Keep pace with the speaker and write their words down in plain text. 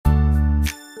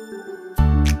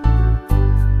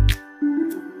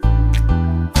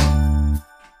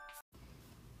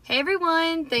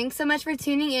everyone. Thanks so much for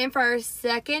tuning in for our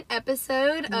second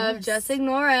episode of Just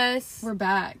Ignore Us. We're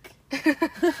back.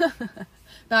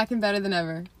 Back and better than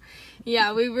ever.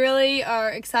 Yeah, we really are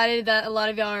excited that a lot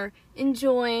of y'all are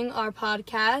enjoying our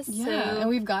podcast. Yeah, and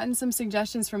we've gotten some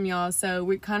suggestions from y'all, so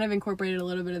we kind of incorporated a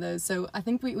little bit of those. So I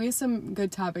think we have some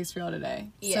good topics for y'all today.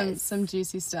 Yes. Some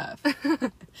juicy stuff.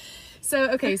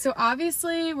 So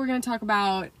obviously we're going to talk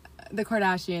about the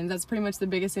Kardashians. That's pretty much the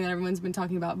biggest thing that everyone's been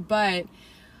talking about. But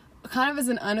kind of as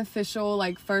an unofficial,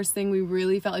 like, first thing, we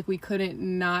really felt like we couldn't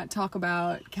not talk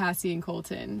about Cassie and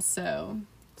Colton. So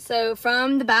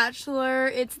from The Bachelor,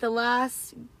 it's right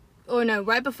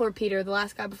before Peter, the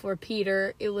last guy before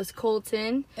Peter, it was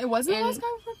Colton. It wasn't the last guy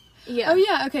before? Yeah. Oh,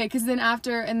 yeah, okay, because then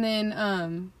after, and then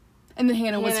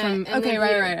Hannah was from, okay,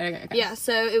 right, okay. Yeah,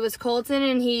 so it was Colton,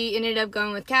 and he ended up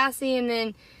going with Cassie, and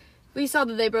then we saw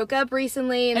that they broke up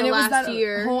recently in the last year. And it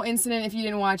was that whole incident, if you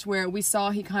didn't watch, where we saw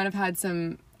he kind of had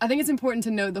some, I think it's important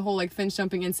to note the whole, like, fence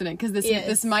jumping incident, because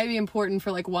this might be important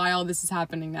for, like, why all this is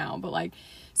happening now, but, like,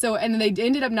 so, and then they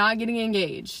ended up not getting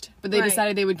engaged, but they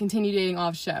decided they would continue dating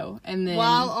off show, and then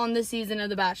while on the season of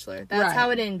The Bachelor. That's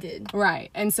how it ended. Right.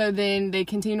 And so then they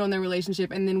continued on their relationship,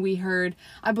 and then we heard,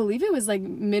 I believe it was like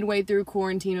midway through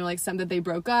quarantine or like something, that they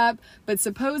broke up, but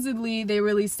supposedly they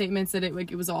released statements that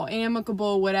it was all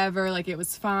amicable, whatever, like it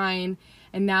was fine.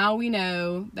 And now we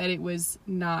know that it was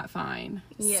not fine.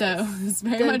 Yes. So it's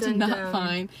very much not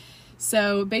fine.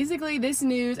 So basically this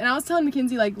news, and I was telling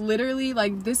Mackenzie, like, literally,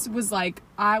 like, this was like,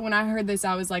 when I heard this,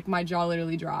 I was like, my jaw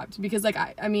literally dropped, because, like,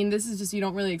 I mean, this is just, you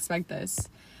don't really expect this.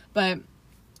 But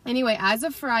anyway, as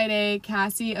of Friday,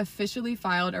 Cassie officially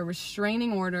filed a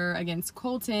restraining order against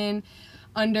Colton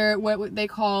under what they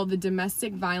call the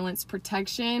Domestic Violence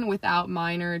Protection Without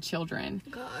Minor Children.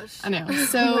 Gosh. I know.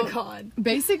 So, oh my God.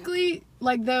 Basically,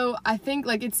 like, though, I think,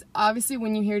 like, it's obviously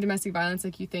when you hear domestic violence,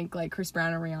 like, you think, like, Chris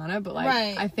Brown or Rihanna, but, like,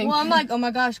 I think... Well, I'm like, oh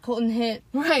my gosh, Colton hit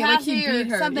Cassie, like, he beat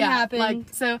her. Something happened. Like,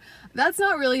 so, that's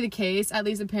not really the case, at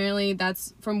least apparently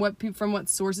that's from what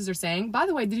sources are saying. By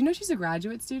the way, did you know she's a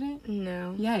graduate student?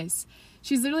 No. Yes.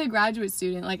 She's literally a graduate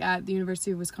student, like, at the University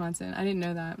of Wisconsin. I didn't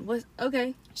know that.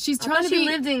 Okay. She's trying to be... she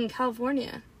lived in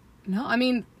California. No, I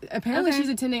mean, apparently she's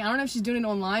attending... I don't know if she's doing it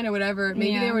online or whatever.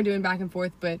 Maybe they were doing back and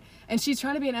forth, and she's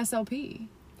trying to be an SLP.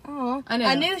 Oh. I know.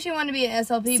 I knew she wanted to be an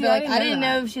SLP, but, like, I didn't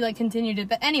know if she, like, continued it.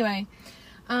 But anyway.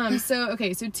 So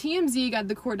TMZ got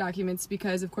the court documents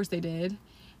because, of course, they did.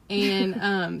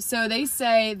 And, so they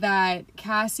say that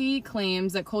Cassie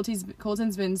claims that Colton's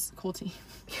been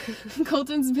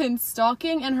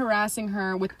stalking and harassing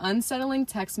her with unsettling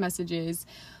text messages,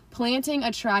 planting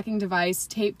a tracking device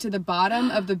taped to the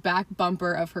bottom of the back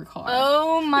bumper of her car.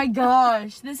 Oh my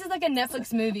gosh. This is like a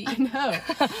Netflix movie. I know.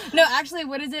 No, actually,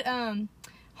 what is it?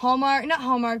 Hallmark, not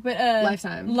Hallmark, but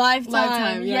Lifetime.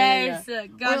 Yes. Yeah.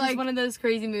 Gosh, like, it's one of those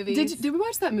crazy movies. Did we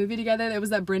watch that movie together? It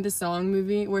was that Brenda Song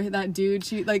movie where that dude,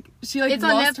 she it's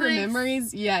lost her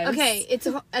memories. Yes. Okay,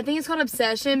 I think it's called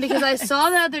Obsession, because I saw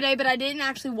the other day, but I didn't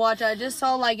actually watch it. I just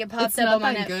saw, like, it popped up on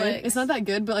my Netflix. Good. It's not that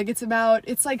good, but, like,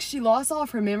 it's like she lost all of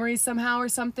her memories somehow or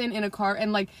something in a car,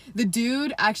 and, like, the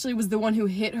dude actually was the one who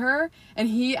hit her, and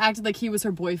he acted like he was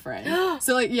her boyfriend.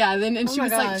 So, like, yeah, then, and she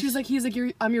was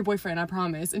like, I'm your boyfriend, I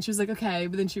promise. And she was like, okay,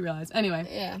 but then she realized. Anyway.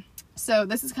 Yeah. So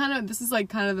this is kind of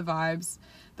the vibes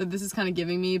that this is kind of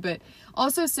giving me, but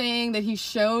also saying that he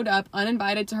showed up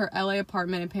uninvited to her LA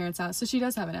apartment and parents' house. So she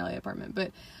does have an LA apartment,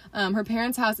 but her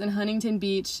parents' house in Huntington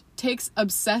Beach, takes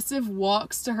obsessive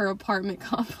walks to her apartment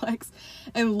complex,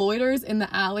 and loiters in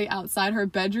the alley outside her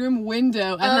bedroom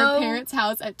window at her parents'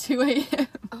 house at 2 a.m.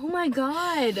 Oh my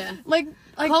God. Like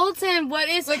Colton, what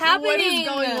is happening? What is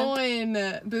going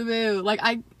on, boo-boo? Like,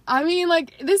 I mean,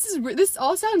 like, this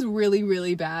all sounds really,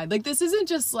 really bad. Like, this isn't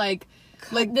just, like,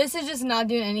 this is just not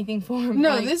doing anything for him.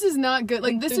 No, like, this is not good.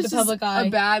 Like, this is just a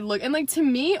bad look. And, like, to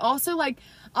me, also, like,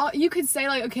 you could say,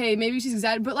 like, okay, maybe she's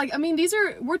exaggerating, but, like, I mean,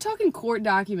 we're talking court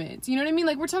documents. You know what I mean?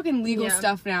 Like, we're talking legal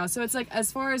stuff now. So it's, like,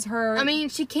 as far as her... I mean,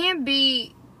 she can't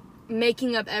be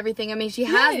making up everything. I mean, she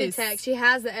has the text, she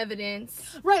has the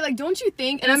evidence, right? Like, don't you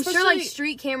think? And I'm sure, like,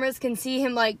 street cameras can see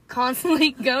him, like,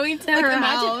 constantly going to her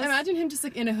house. Imagine him just,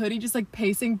 like, in a hoodie, just, like,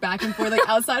 pacing back and forth, like,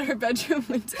 outside her bedroom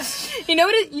window. You know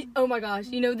what oh my gosh,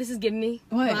 you know what this is giving me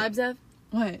vibes of?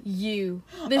 What? You.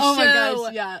 The show. My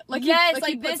gosh, yeah. Like, yes,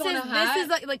 this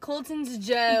is like Colton's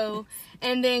Joe,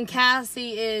 and then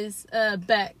Cassie is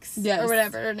Bex, or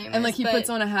whatever her name is. And, like, he puts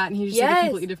on a hat, and he's just, like, a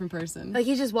completely different person. Like,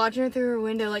 he's just watching her through her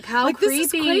window. Like, how creepy.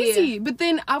 This is crazy. But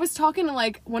then I was talking to,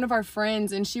 like, one of our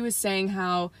friends, and she was saying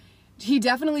how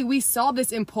we saw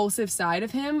this impulsive side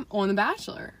of him on The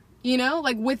Bachelor. You know?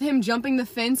 Like, with him jumping the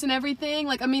fence and everything.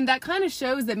 Like, I mean, that kind of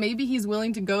shows that maybe he's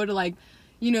willing to go to, like,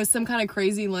 you know, some kind of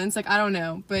crazy lengths. Like, I don't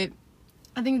know. But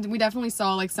I think we definitely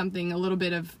saw, like, something, a little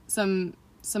bit of some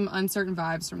uncertain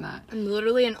vibes from that. I'm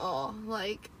literally in awe.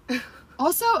 Like...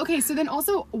 Also, okay, so then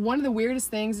also one of the weirdest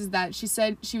things is that she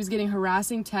said she was getting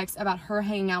harassing texts about her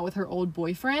hanging out with her old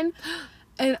boyfriend.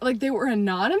 And, like, they were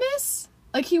anonymous.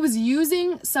 Like, he was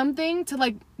using something to,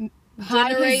 like,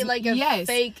 generate, like, a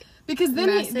fake because then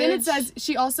then it message. says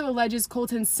she also alleges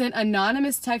Colton sent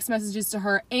anonymous text messages to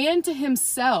her and to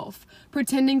himself,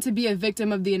 pretending to be a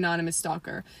victim of the anonymous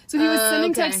stalker. So he was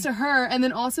sending texts to her and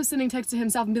then also sending texts to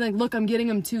himself and being like, look, I'm getting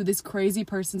him too. This crazy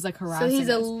person's, like, harassing So he's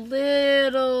a us.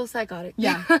 little psychotic.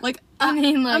 Yeah. Like, I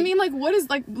mean, like, what is,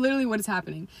 like, literally what is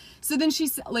happening? So then she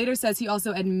later says he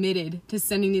also admitted to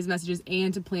sending these messages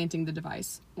and to planting the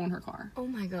device on her car. Oh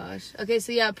my gosh. Okay,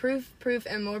 so yeah, proof,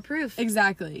 and more proof.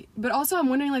 Exactly. But also I'm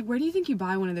wondering, like, where do you think you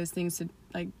buy one of those things to,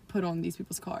 like, put on these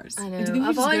people's cars? I know. Like, do you think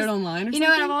you just get it online or something? You know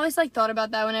what, I've always, like, thought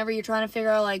about that whenever you're trying to figure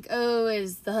out, like, oh,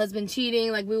 is the husband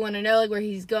cheating? Like, we want to know, like, where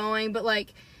he's going. But,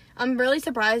 like, I'm really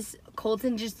surprised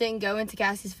Colton just didn't go into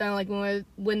Cassie's phone, like,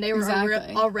 when they were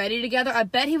already together. I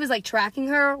bet he was, like, tracking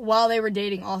her while they were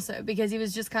dating also, because he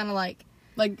was just kind of, like,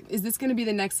 is this going to be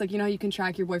the next, like, you know how you can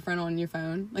track your boyfriend on your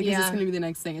phone? Like, is this going to be the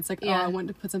next thing? It's like, oh, I want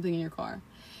to put something in your car.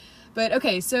 But,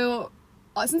 okay, so,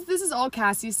 since this is all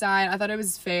Cassie's side, I thought it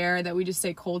was fair that we just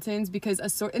say Colton's, because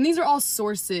and these are all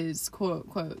sources, quote,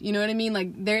 quote, you know what I mean?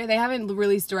 Like, they haven't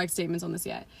released direct statements on this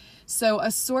yet. So,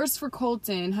 a source for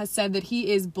Colton has said that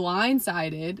he is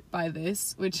blindsided by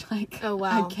this, which, like, oh,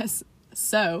 wow. I guess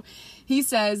so. He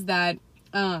says that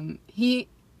he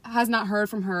has not heard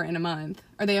from her in a month,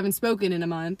 or they haven't spoken in a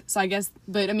month. So I guess,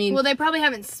 but I mean, well, they probably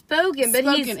haven't spoken, but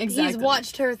he's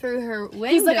watched her through her window.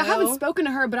 He's like, I haven't spoken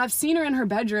to her, but I've seen her in her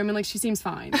bedroom, and, like, she seems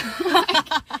fine. Like,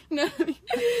 no,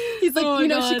 he's like, you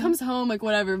know, God. She comes home, like,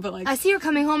 whatever, but, like, I see her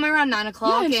coming home around 9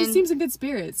 o'clock. Yeah, and she seems in good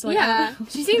spirits. So, like, yeah,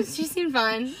 she seemed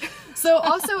fine. So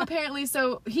also apparently,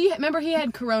 he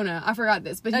had corona. I forgot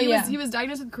this, but he was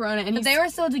diagnosed with corona, and they were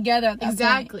still together at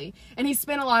that point. And he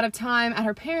spent a lot of time at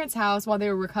her parents' house while they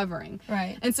were recovering.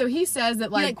 Right. And so he says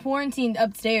that, like, he, like, quarantined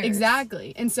upstairs.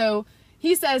 Exactly. And so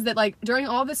he says that, like, during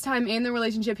all this time in the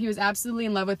relationship, he was absolutely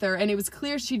in love with her, and it was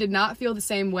clear she did not feel the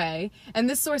same way. And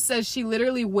this source says she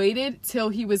literally waited till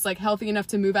he was, like, healthy enough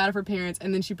to move out of her parents,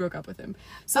 and then she broke up with him.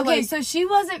 So, okay, like, so she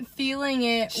wasn't feeling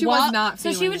it. She was not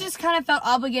feeling it. So she was just kind of felt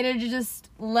obligated to just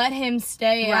let him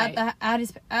stay at her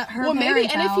parents' maybe,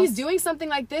 house. and if he's doing something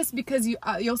like this, because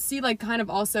you'll see, like, kind of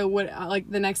also what,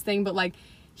 like, the next thing, but, like,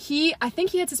 I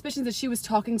think he had suspicions that she was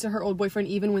talking to her old boyfriend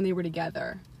even when they were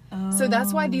together. So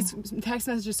that's why these text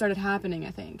messages started happening,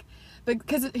 I think. But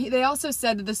because they also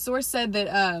said that the source said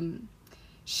that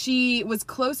she was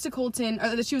close to Colton,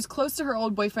 or that she was close to her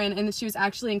old boyfriend, and that she was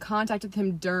actually in contact with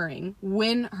him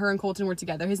when her and Colton were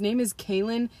together. His name is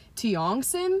Kalen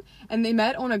Tiongson, and they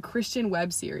met on a Christian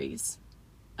web series.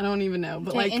 I don't even know,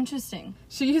 but, like, interesting.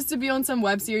 She used to be on some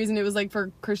web series, and it was like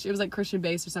Christian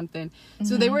based or something. Mm-hmm.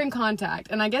 So they were in contact,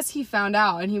 and I guess he found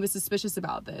out, and he was suspicious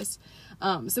about this.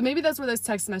 So maybe that's where those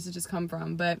text messages come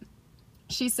from. But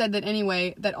she said that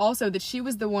anyway, that she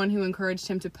was the one who encouraged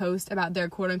him to post about their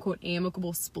quote unquote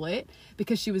amicable split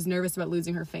because she was nervous about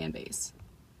losing her fan base.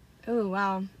 Oh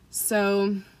wow!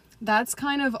 So that's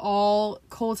kind of all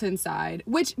Colton's side,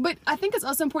 but I think it's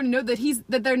also important to note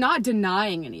that they're not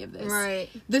denying any of this. Right.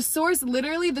 The source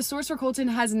for Colton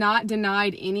has not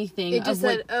denied anything. It just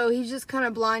said, he's just kind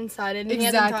of blindsided, and exactly. He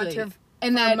hasn't talked to her.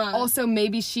 And that also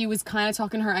maybe she was kind of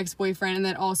talking to her ex-boyfriend, and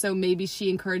that also maybe she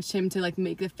encouraged him to, like,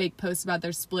 make a fake post about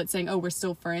their split saying, oh, we're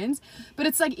still friends. But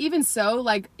it's like, even so,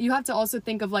 like, you have to also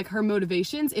think of, like, her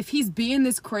motivations. If he's being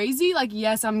this crazy, like,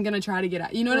 yes, I'm gonna try to get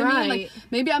out. You know what I mean? Like,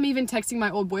 maybe I'm even texting my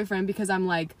old boyfriend because I'm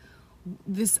like,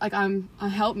 this, like,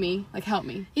 help me.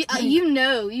 You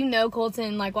know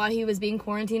Colton, like, while he was being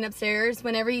quarantined upstairs,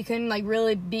 whenever you couldn't, like,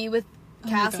 really be with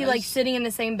Cassie, like, sitting in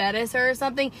the same bed as her or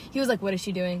something, he was like, what is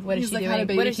she doing? What is she doing? Had a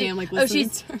baby what is she? Like,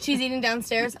 she's eating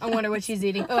downstairs. I wonder what she's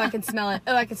eating. Oh, I can smell it.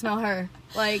 Oh, I can smell her.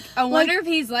 Like, I wonder if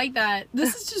he's like that.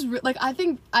 This is just, like,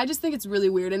 I just think it's really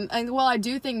weird. And well, I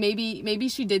do think maybe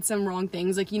she did some wrong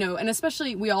things, like, you know, and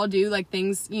especially we all do, like,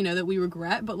 things, you know, that we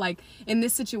regret. But, like, in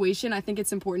this situation, I think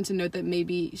it's important to note that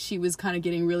maybe she was kind of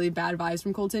getting really bad vibes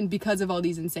from Colton because of all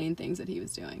these insane things that he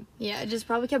was doing. Yeah, it just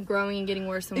probably kept growing and getting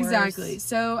worse and worse. Exactly.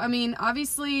 So, I mean,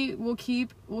 obviously, we'll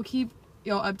keep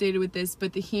y'all updated with this,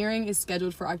 but the hearing is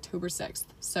scheduled for October 6th.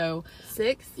 So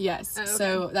 6th? Yes. Oh, okay.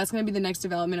 So that's going to be the next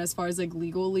development as far as, like,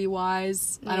 legally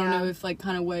wise. Yeah. I don't know if, like,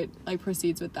 kind of what, like,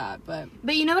 proceeds with that, but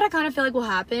you know what I kind of feel like will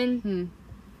happen?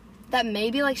 That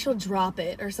maybe, like, she'll drop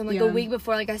it or something, like, a week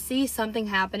before. Like, I see something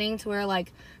happening to where,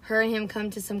 like, her and him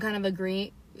come to some kind of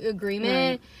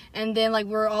agreement, and then like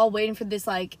we're all waiting for this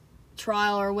like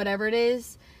trial or whatever it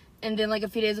is, and then like a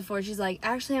few days before she's like,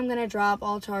 actually I'm gonna drop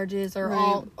all charges or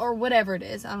all or whatever it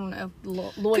is. I don't know,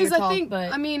 lawyer talk.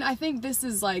 But I think this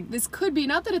is like, this could be,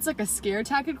 not that it's like a scare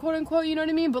tactic, quote unquote, you know what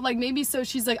I mean, but like maybe so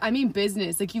she's like, I mean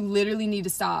business, like you literally need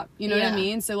to stop, you know what I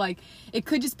mean? So like it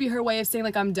could just be her way of saying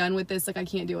like, I'm done with this, like I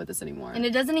can't deal with this anymore. And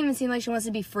it doesn't even seem like she wants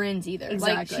to be friends either.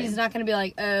 Exactly. Like she's not gonna be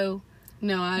like, oh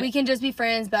no, we can just be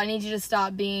friends, but I need you to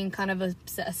stop being kind of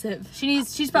obsessive.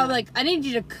 She's probably like, I need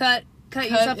you to cut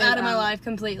yourself out of my life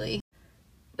completely.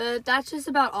 But that's just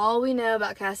about all we know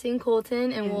about Cassie and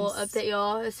Colton, and we'll update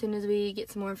y'all as soon as we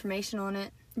get some more information on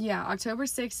it. Yeah, October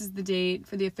 6th is the date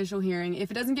for the official hearing.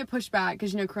 If it doesn't get pushed back,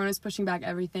 because, you know, Corona's pushing back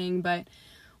everything, but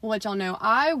we'll let y'all know.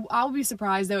 I'll be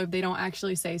surprised, though, if they don't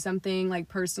actually say something, like,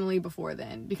 personally before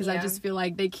then, because I just feel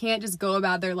like they can't just go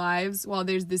about their lives while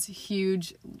there's this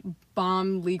huge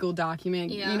bomb legal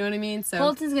document, you know what I mean? So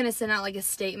Colton's gonna send out like a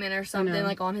statement or something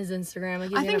like on his Instagram.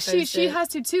 Like, I think she has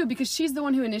to too, because she's the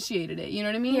one who initiated it, you know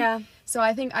what I mean? Yeah. So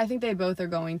I think they both are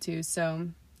going to, so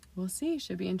we'll see.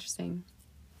 Should be interesting.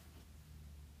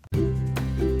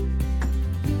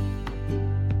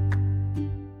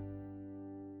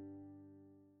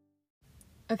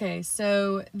 Okay,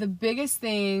 so the biggest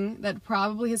thing that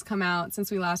probably has come out since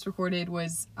we last recorded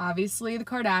was obviously the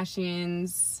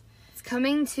Kardashians.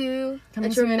 Coming to a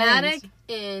dramatic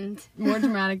end. More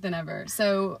dramatic than ever.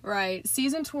 So, right.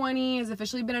 Season 20 has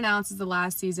officially been announced as the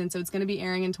last season, so it's going to be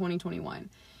airing in 2021.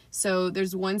 So,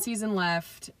 there's one season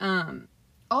left.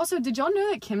 Also, did y'all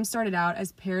know that Kim started out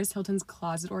as Paris Hilton's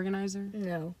closet organizer?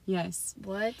 No. Yes.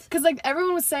 What? Because, like,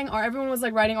 everyone was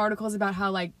like, writing articles about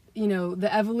how, like, you know,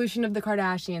 the evolution of the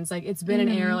Kardashians, like, it's been an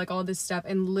era, like, all this stuff.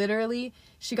 And literally,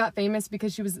 she got famous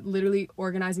because she was literally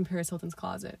organizing Paris Hilton's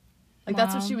closet. Like,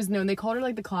 that's what she was known. They called her,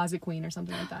 like, the closet queen or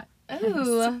something like that.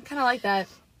 Ooh, kind of like that.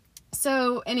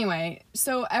 So, anyway,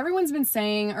 so everyone's been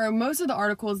saying, or most of the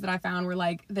articles that I found were,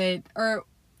 like, that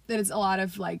it's a lot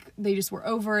of, like, they just were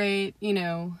over it, you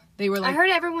know. They were like, I heard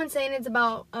everyone saying it's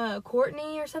about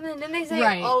Courtney or something. Didn't they say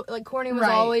like Courtney was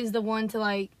right. always the one to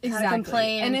like kind of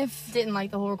complain and if didn't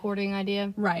like the whole recording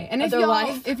idea? Right. And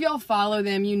if y'all follow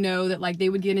them, you know that like they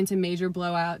would get into major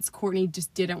blowouts. Courtney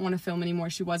just didn't want to film anymore.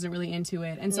 She wasn't really into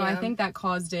it. And so I think that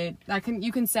caused it.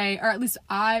 You can say, or at least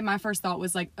my first thought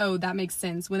was like, oh, that makes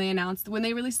sense. When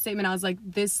they released a statement, I was like,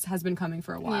 this has been coming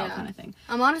for a while kind of thing.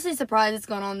 I'm honestly surprised it's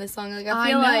gone on this long. Like I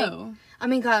feel like I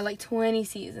mean, God, like 20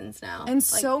 seasons now. And like,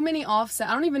 so many offset.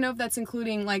 I don't even know if that's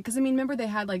including, like, because, I mean, remember they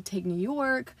had, like, Take New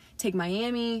York, Take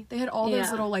Miami. They had all those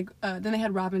little, like, then they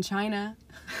had Rob in China.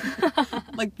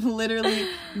 Like, literally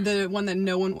the one that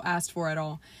no one asked for at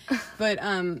all.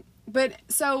 But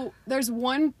so there's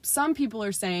some people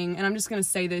are saying, and I'm just going to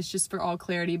say this just for all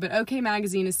clarity, but OK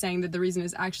Magazine is saying that the reason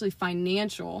is actually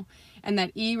financial and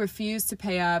that E refused to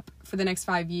pay up for the next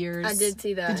 5 years. I did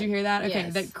see that. Did you hear that? Okay,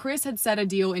 yes. That Chris had set a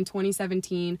deal in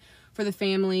 2017 for the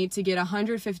family to get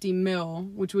 $150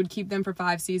 million, which would keep them for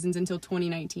 5 seasons until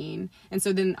 2019. And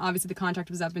so then obviously the contract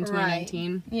was up in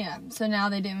 2019. Right. Yeah, so now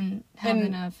they didn't have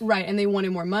enough. Right, and they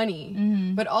wanted more money.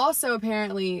 Mm-hmm. But also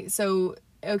apparently, so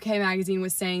OK Magazine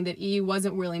was saying that E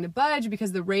wasn't willing to budge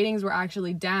because the ratings were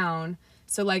actually down.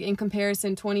 So, like, in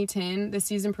comparison, 2010, the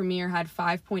season premiere had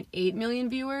 5.8 million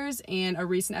viewers, and a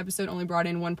recent episode only brought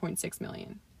in 1.6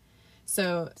 million.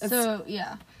 So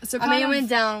yeah. So I mean, it went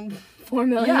down 4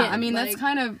 million. Yeah, I mean, like, it's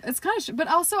kind of, but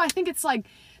also I think it's, like,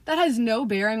 that has no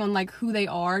bearing on, like, who they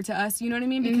are to us, you know what I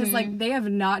mean? Because, like, they have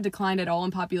not declined at all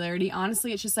in popularity.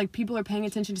 Honestly, it's just, like, people are paying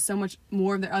attention to so much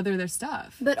more of their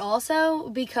stuff. But also,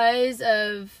 because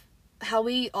of how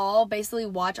we all basically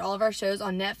watch all of our shows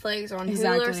on Netflix or on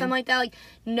Hulu or something like that, like,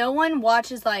 no one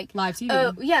watches, like, live TV.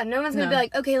 Oh, yeah, no one's gonna be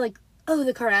like, okay, like, oh,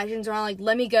 the Kardashians are on, like,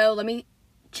 let me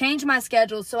change my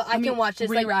schedule so I can watch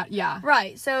this. Like, yeah.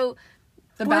 Right, so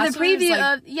the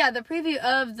preview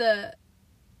of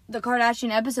the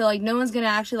Kardashian episode, like, no one's gonna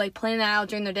actually, like, plan that out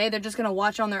during their day. They're just gonna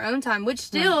watch it on their own time, which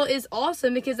still is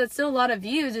awesome because that's still a lot of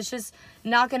views. It's just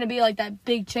not gonna be, like, that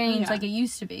big change like it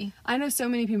used to be. I know so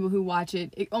many people who watch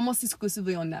it almost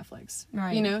exclusively on Netflix.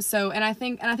 Right. You know, so, and I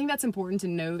think that's important to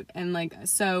note, and, like,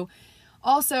 so,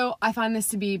 also, I find this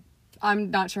to be,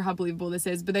 I'm not sure how believable this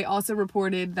is, but they also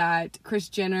reported that Kris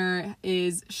Jenner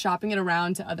is shopping it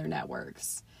around to other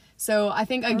networks. So I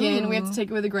think, again, we have to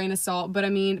take it with a grain of salt. But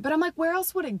I'm like, where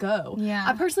else would it go? Yeah.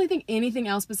 I personally think anything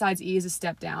else besides E is a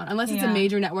step down. Unless it's a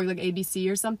major network like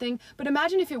ABC or something. But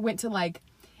imagine if it went to, like,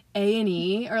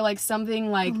 A&E or, like, something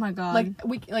like... Oh, my God.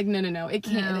 No. It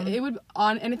can't. No. It would...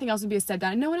 anything else would be a step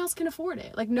down. No one else can afford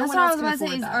it. Like, no That's one else can afford that. That's what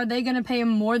I was about to say. Are they going to pay him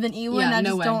more than E would? Yeah, I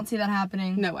just don't see that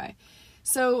happening. No way.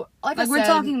 So, like I said... we're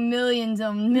talking millions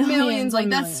on millions. Like,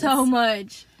 that's so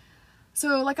much.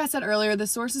 So, like I said earlier, the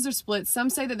sources are split. Some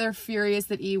say that they're furious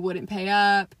that E wouldn't pay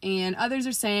up, and others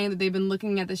are saying that they've been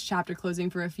looking at this chapter closing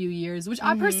for a few years, which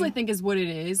I personally think is what it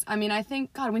is. I mean, I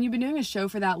think, God, when you've been doing a show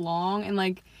for that long, and,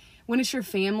 like, when it's your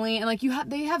family, and, like,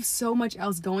 they have so much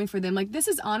else going for them. Like, this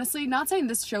is honestly, not saying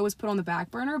this show was put on the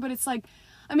back burner, but it's like,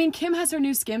 I mean, Kim has her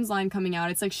new Skims line coming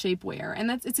out. It's, like, shapewear, and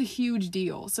it's a huge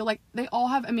deal. So, like, they all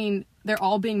have, I mean, they're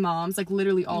all being moms, like,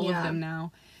 literally all of them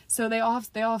now. So they all have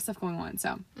stuff going on.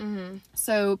 So,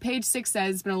 so page 6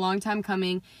 says it's been a long time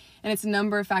coming, and it's a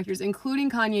number of factors, including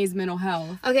Kanye's mental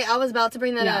health. Okay, I was about to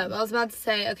bring that up. I was about to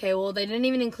say, okay, well, they didn't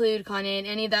even include Kanye in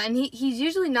any of that, and he's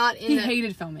usually not in. He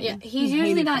hated filming. Yeah, he's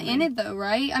usually not in it though,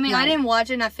 right? I mean, I didn't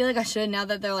watch it, and I feel like I should now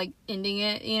that they're like ending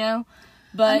it, you know.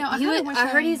 But I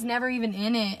heard he's never even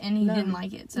in it, and he didn't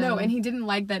like it. So. No, and he didn't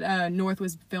like that North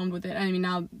was filmed with it. I mean,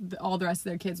 now all the rest of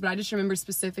their kids. But I just remember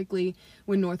specifically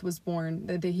when North was born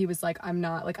that he was like, I'm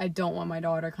not, like, I don't want my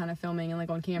daughter kind of filming and, like,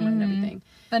 on camera and everything.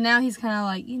 But now he's kind of,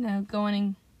 like, you know,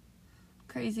 going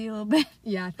crazy a little bit.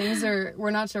 Yeah,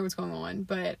 we're not sure what's going on.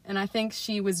 And I think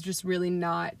she was just really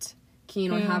not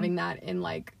keen on having that in,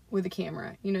 like, with a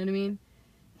camera. You know what I mean?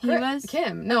 He was?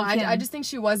 Kim. No, Kim. I just think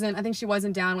she wasn't. I think she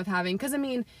wasn't down with having... Because, I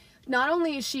mean, not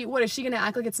only is she... What, is she going to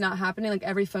act like it's not happening? Like,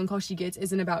 every phone call she gets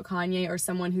isn't about Kanye or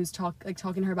someone who's talking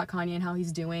to her about Kanye and how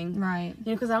he's doing. Right.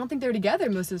 You know, because I don't think they're together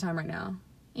most of the time right now.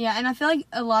 Yeah, and I feel like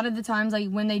a lot of the times, like,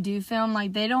 when they do film,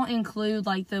 like, they don't include,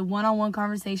 like, the one-on-one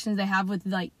conversations they have with,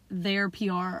 like, their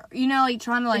PR. You know, like,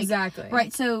 trying to, like... Exactly.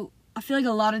 Right, so... I feel like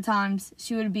a lot of times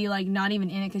she would be, like, not even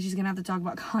in it because she's going to have to talk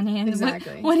about Kanye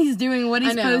and what he's doing, what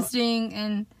he's posting,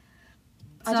 and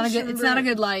it's not a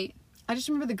good light. I just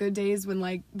remember the good days when,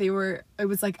 like, it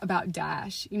was, like, about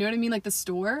Dash. You know what I mean? Like, the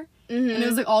store. And it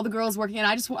was, like, all the girls working, and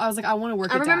I was like, I want to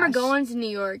work at Dash. I remember going to New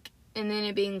York and then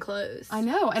it being closed. I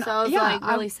know. And so I was, like,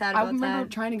 really sad about that. I remember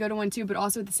trying to go to one, too, but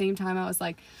also at the same time, I was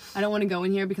like, I don't want to go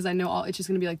in here because I know it's just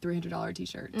going to be, like, $300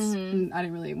 t-shirts. And I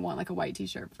didn't really want, like, a white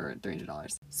t-shirt for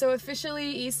 $300. So officially,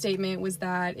 E's statement was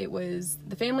that it was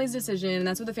the family's decision, and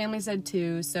that's what the family said,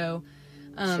 too. So,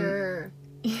 sure.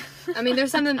 I mean,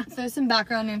 there's some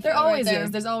background info. There always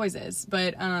is. There's always is.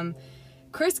 But,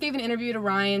 Chris gave an interview to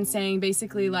Ryan saying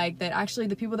basically, like, that actually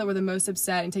the people that were the most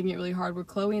upset and taking it really hard were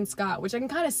Chloe and Scott, which I can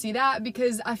kind of see that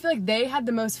because I feel like they had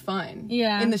the most fun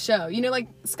in the show. You know, like,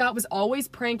 Scott was always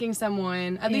pranking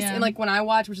someone, at least in, like, when I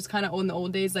watched, which is kind of in the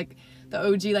old days, like, the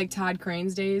OG, like, Todd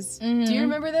Crane's days. Do you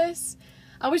remember this?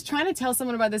 I was trying to tell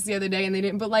someone about this the other day and they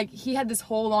didn't, but, like, he had this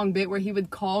whole long bit where he would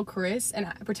call Chris and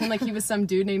pretend like he was some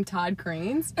dude named Todd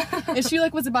Cranes. And she,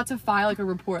 like, was about to file, like, a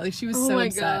report. Like, she was so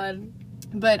upset. God.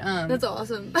 But, that's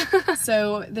awesome.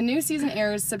 So, the new season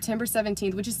airs September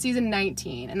 17th, which is season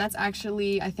 19. And that's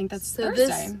actually, I think that's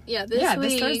Thursday. This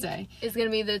week Thursday. Is going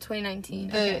to be the 2019.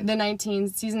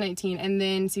 The season 19. And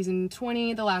then season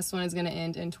 20, the last one, is going to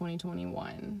end in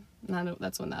 2021.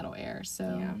 That's when that'll air.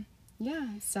 So, yeah,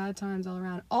 sad times all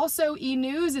around. Also, E!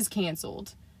 News is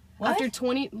canceled. What? After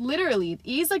literally,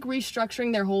 E's, like,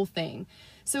 restructuring their whole thing.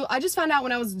 So I just found out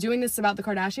when I was doing this about the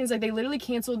Kardashians, like, they literally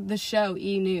canceled the show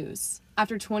E! News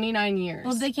after 29 years.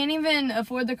 Well, they can't even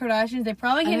afford the Kardashians. They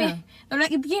probably can't. They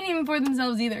can't even afford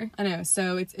themselves either. I know.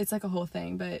 So it's like a whole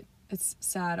thing, but it's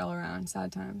sad all around.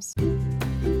 Sad times.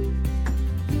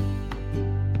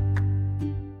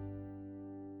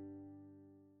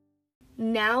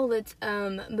 Now let's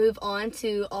move on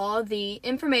to all the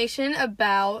information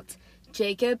about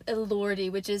Jacob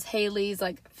Elordi, which is Hailey's,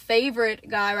 like, favorite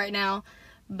guy right now.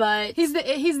 But he's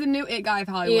the new it guy of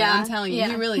Hollywood. Yeah, I'm telling you,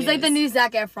 he really is. He's like the new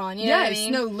Zac Efron. You know what I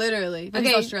mean? No, literally. But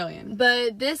he's Australian.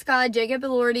 But this guy, Jacob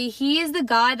Elordi, he is the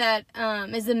guy that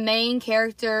is the main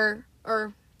character,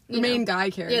 or main guy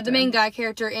character. Yeah, the main guy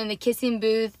character in the Kissing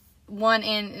Booth 1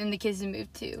 and in the Kissing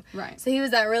Booth 2. Right. So he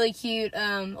was that really cute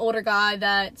older guy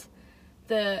that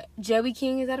the Joey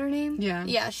King, is that her name? Yeah.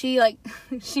 Yeah, she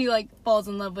falls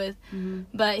in love with. Mm-hmm.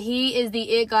 But he is the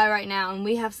it guy right now, and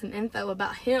we have some info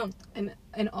about him.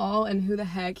 And who the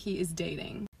heck he is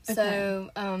dating. Okay.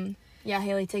 So, yeah,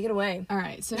 Hailey, take it away. All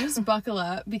right, so just buckle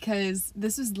up because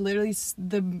this was literally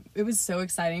it was so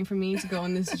exciting for me to go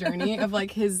on this journey of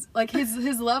his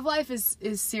love life is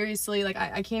seriously, like,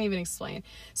 I can't even explain.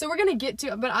 So we're gonna get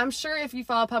to, but I'm sure if you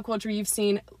follow pop culture, you've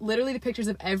seen literally the pictures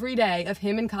of every day of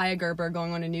him and Kaya Gerber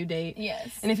going on a new date.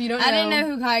 Yes. And if you don't know, I didn't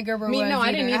know who Kaya Gerber was. No,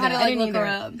 I didn't either. I had to look her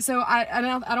up. So I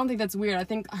don't think that's weird. I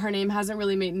think her name hasn't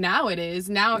really made. Now it is.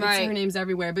 Now her name's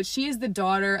everywhere. But she is the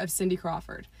daughter of Cindy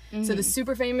Crawford. Mm-hmm. So the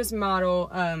super famous model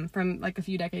from, like, a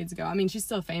few decades ago. I mean, she's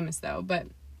still famous though, but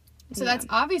So that's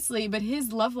obviously, but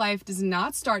his love life does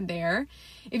not start there.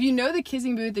 If you know The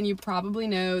Kissing Booth, then you probably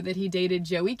know that he dated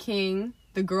Joey King,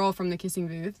 the girl from The Kissing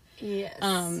Booth.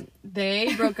 Yes.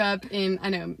 They broke up in, I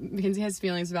know, Mackenzie has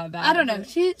feelings about that. I don't know.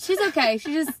 She's okay.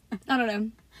 She just, I don't know.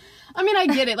 I mean, I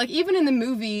get it. Like, even in the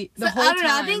movie, whole time. I don't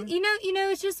know. I think, you know,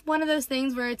 it's just one of those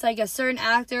things where it's like a certain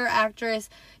actor or actress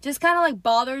just kind of like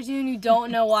bothers you and you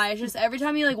don't know why. It's just every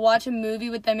time you like watch a movie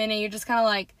with them in it, you're just kind of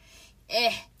like,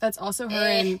 eh. That's also her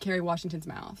in Kerry Washington's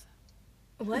mouth.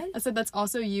 What? I said that's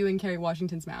also you in Kerry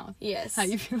Washington's mouth. Yes. How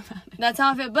you feel about it? That's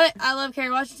how I feel. But I love Kerry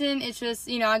Washington. It's just,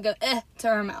 you know, I go, to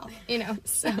her mouth, you know.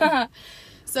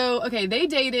 So, okay, they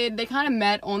dated. They kind of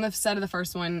met on the set of the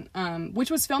first one, which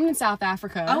was filmed in South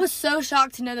Africa. I was so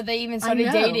shocked to know that they even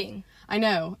started dating. I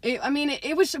know.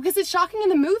 It was, because it's shocking in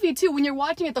the movie, too. When you're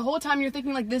watching it the whole time, you're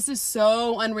thinking, like, this is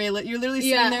so unreal. You're literally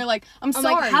sitting there, like, I'm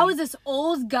sorry. Like, how is this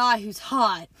old guy who's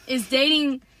hot is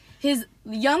dating his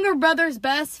younger brother's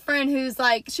best friend who's,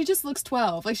 like... She just looks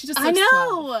 12. Like, she just looks I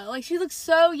know! 12. Like, she looks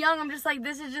so young. I'm just like,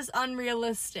 this is just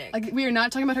unrealistic. Like, we are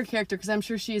not talking about her character, because I'm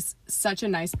sure she is such a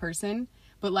nice person.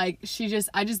 But, like,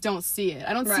 I just don't see it.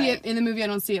 I don't see it in the movie. I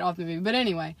don't see it off the movie. But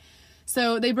anyway.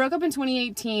 So, they broke up in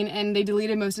 2018, and they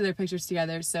deleted most of their pictures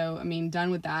together. So, I mean, done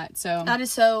with that. So that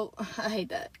is so... I hate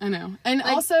that. I know. And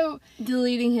like, also...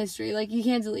 deleting history. Like, you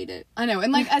can't delete it. I know.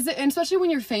 And, like, and especially when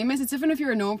you're famous, it's different if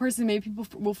you're a normal person. Maybe people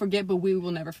will forget, but we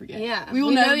will never forget. Yeah. We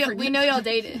will never forget. We know y'all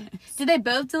dated. Did they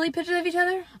both delete pictures of each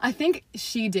other? I think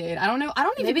she did. I don't know. I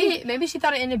don't even Maybe she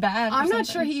thought it ended bad. I'm not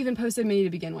sure he even posted many to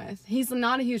begin with. He's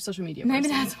not a huge social media person. Maybe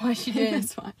that's why she did.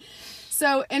 That's why.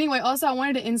 So, anyway, also, I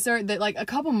wanted to insert that, like, a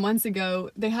couple months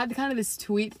ago, they had kind of this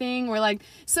tweet thing where, like,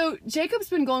 so Jacob's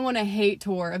been going on a hate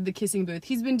tour of The Kissing Booth.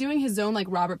 He's been doing his own, like,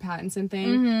 Robert Pattinson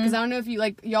thing. Because I don't know if you,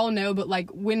 like, y'all know, but, like,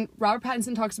 when Robert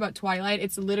Pattinson talks about Twilight,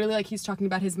 it's literally like he's talking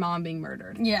about his mom being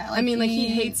murdered. Yeah. Like, I mean, like, he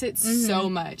hates it so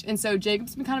much. And so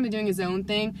Jacob's been kind of doing his own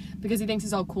thing because he thinks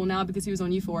he's all cool now because he was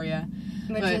on Euphoria.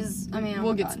 Which is, I mean,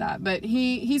 we'll get to that. But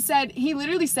he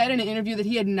literally said in an interview that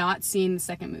he had not seen the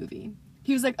second movie.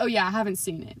 He was like, oh yeah, I haven't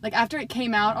seen it. Like, after it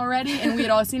came out already and we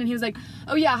had all seen it, he was like,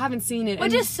 oh yeah, I haven't seen it.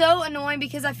 Which is so annoying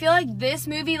because I feel like this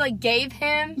movie, like, gave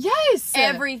him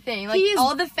everything. Like,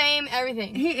 all the fame,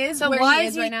 everything. He is where he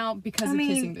is right now because of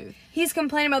Kissing Booth. He's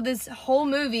complaining about this whole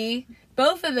movie.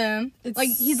 Both of them. Like,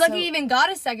 he's lucky he even got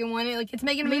a second one. It's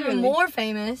making him even more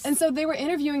famous. And so they were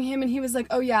interviewing him, and he was like,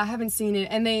 oh yeah, I haven't seen it.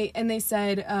 And they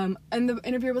said, and the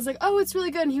interviewer was like, oh, it's really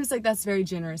good. And he was like, that's very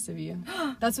generous of you.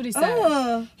 That's what he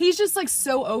said. He's just, like,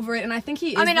 so over it, and I think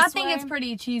he is I think it's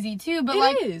pretty cheesy, too. But,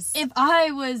 if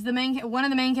I was one of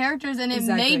the main characters, and it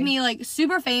made me, like,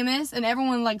 super famous, and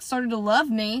everyone, like, started to love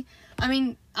me, I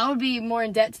mean, I would be more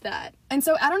in debt to that. And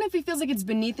so I don't know if he feels like it's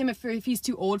beneath him if he's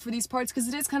too old for these parts, because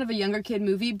it is kind of a younger kid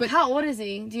movie. But how old is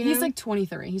he? Do you know? He's like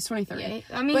 23. He's 23. Yeah,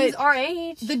 I mean, he's our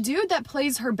age. The dude that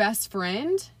plays her best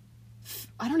friend,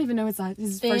 I don't even know his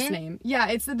first name. Yeah,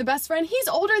 it's the best friend. He's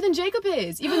older than Jacob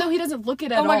is, even though he doesn't look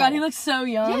it at all. Oh my god, he looks so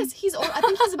young. Yes, he's old. I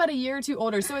think he's about a year or two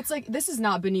older. So it's like, this is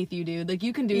not beneath you, dude. Like,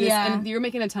 you can do this, and you're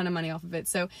making a ton of money off of it.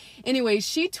 So anyway,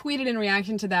 she tweeted in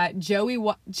reaction to that, Jacob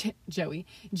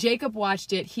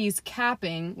watched it. He's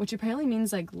capping, which apparently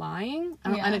means, like, lying.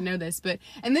 I didn't know this,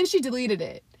 and then she deleted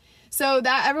it. So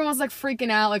that everyone was, like, freaking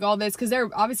out, like, all this, because they're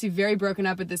obviously very broken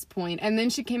up at this point. And then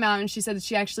she came out and she said that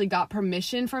she actually got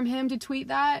permission from him to tweet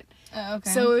that. Oh, okay.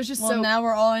 So it was just now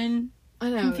we're all in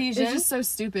confusion. It's just so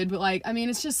stupid. But, like, I mean,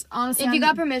 it's just, honestly... If you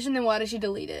got permission, then why did she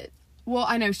delete it? Well,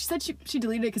 I know. She said she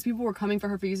deleted it because people were coming for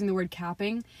her for using the word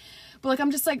capping. But, like,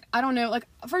 I'm just, like, I don't know. Like,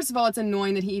 first of all, it's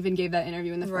annoying that he even gave that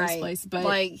interview in the first place. But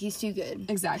like, he's too good.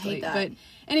 Exactly. I hate that. But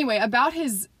anyway, about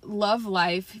his love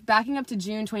life, backing up to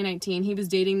June 2019, he was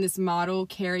dating this model,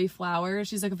 Carrie Flowers.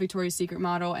 She's, like, a Victoria's Secret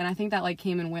model. And I think that, like,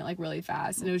 came and went, like, really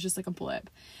fast. And it was just, like, a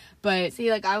blip. But... See,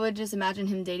 like, I would just imagine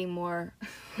him dating more,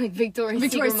 like,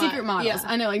 Victoria's Secret models. Yeah.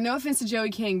 I know, like, no offense to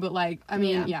Joey King, but, like, I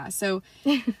mean, yeah. So,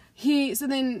 so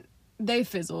then... They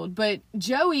fizzled, but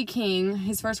Joey King,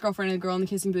 his first girlfriend, the girl in The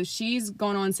Kissing Booth, she's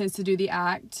gone on since to do The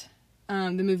Act,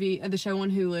 the show on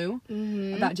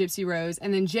Hulu about Gypsy Rose,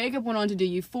 and then Jacob went on to do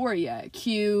Euphoria.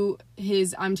 Cue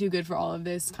his "I'm too good for all of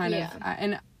this" kind of,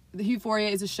 and Euphoria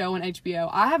is a show on HBO.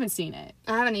 I haven't seen it.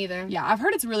 I haven't either. Yeah, I've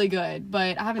heard it's really good,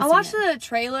 but I haven't. I seen watched the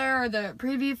trailer or the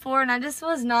preview for it, and I just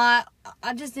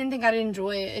didn't think I'd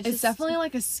enjoy it. It's definitely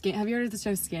like a skin. Have you heard of the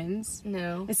show Skins?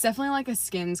 No. It's definitely like a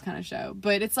Skins kind of show,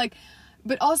 but it's like.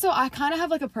 But also, I kind of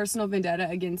have, like, a personal vendetta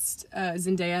against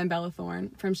Zendaya and Bella Thorne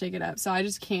from Shake It Up, so I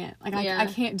just can't. Like, I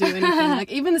can't do anything.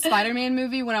 Like, even the Spider-Man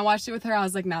movie, when I watched it with her, I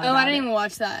was like, not about it. I didn't even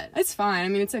watch that. It's fine. I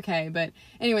mean, it's okay. But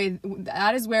anyway,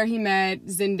 that is where he met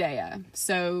Zendaya.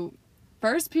 So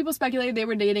first people speculated they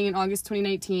were dating in August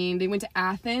 2019. They went to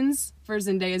Athens for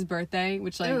Zendaya's birthday,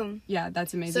 which, like, yeah,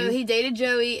 that's amazing. So he dated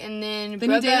Joey, and then he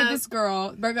dated this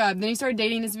girl, broke up. Then he started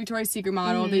dating this Victoria's Secret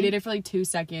model. They dated for like 2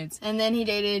 seconds. And then he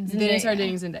dated Zendaya. Then he started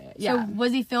dating Zendaya. Yeah. So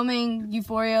was he filming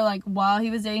Euphoria, like, while he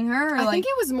was dating her? Or I think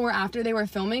it was more after they were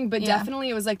filming, but definitely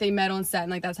it was like they met on set,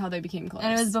 and like that's how they became close.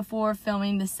 And it was before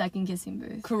filming the second kissing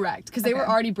booth. Correct, because they were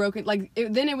already broken. Like,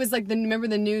 then it was like, remember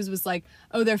the news was like,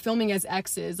 oh, they're filming as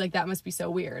exes. Like, that must be so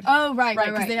weird. Oh, right.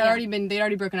 Because they'd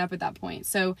already broken up at that point.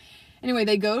 So anyway,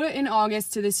 they go in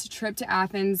August to this trip to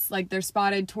Athens. Like, they're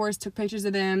spotted. Tourists took pictures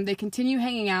of them. They continue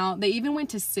hanging out. They even went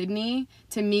to Sydney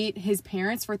to meet his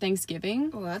parents for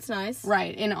Thanksgiving. Oh, that's nice.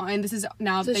 Right. And this is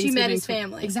now so Thanksgiving. She met his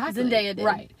family. Exactly. Zendaya did.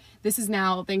 Right. This is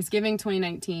now Thanksgiving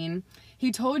 2019.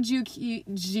 He told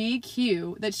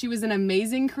GQ that she was an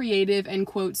amazing creative and,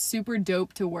 quote, super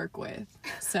dope to work with.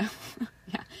 So,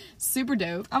 yeah, super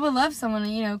dope. I would love someone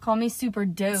to, call me super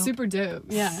dope. Super dope,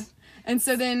 yeah. And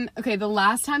so then, okay, the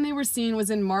last time they were seen was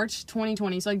in March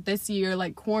 2020. So, like, this year,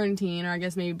 like, quarantine, or I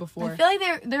guess maybe before. I feel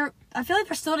like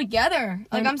they're still together.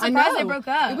 Like, I'm surprised they broke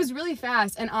up. It was really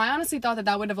fast. And I honestly thought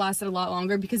that would have lasted a lot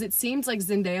longer, because it seemed like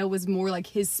Zendaya was more like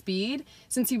his speed,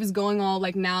 since he was going all,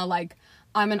 like, now, like,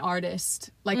 I'm an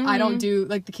artist. Like, I don't do,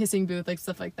 like, the kissing booth, like,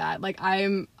 stuff like that. Like,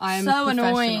 I'm so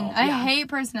annoying. I hate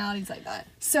personalities like that.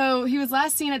 So, he was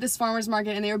last seen at this farmer's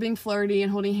market, and they were being flirty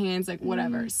and holding hands, like,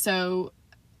 whatever. So,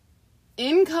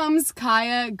 in comes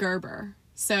Kaya Gerber.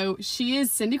 So, she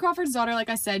is Cindy Crawford's daughter, like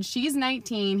I said. She's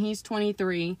 19. He's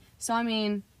 23. So, I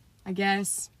mean, I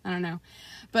guess. I don't know.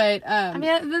 But, I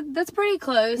mean, that's pretty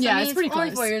close. Yeah, I mean, it's pretty close.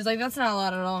 Only 4 years. Like, that's not a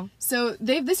lot at all. So,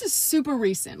 this is super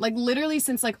recent. Like, literally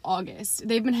since, like, August.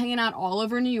 They've been hanging out all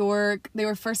over New York. They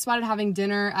were first spotted having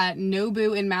dinner at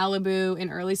Nobu in Malibu in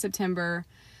early September,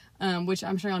 which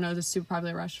I'm sure y'all know is a super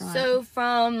popular restaurant. So,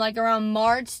 from, like, around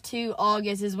March to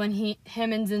August is when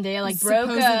him and Zendaya, like, broke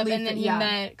up, and then he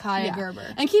met Kaya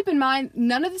Gerber. And keep in mind,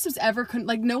 none of this was ever,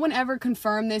 no one ever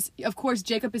confirmed this. Of course,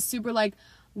 Jacob is super, like,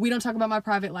 we don't talk about my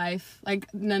private life. Like,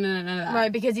 none of that.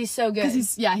 Right, because he's so good.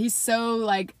 Because he's so,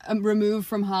 like, removed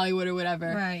from Hollywood or whatever.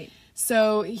 Right.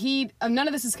 So, none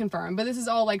of this is confirmed, but this is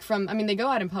all, like, they go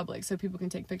out in public so people can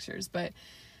take pictures, but,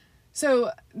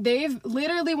 so, they've,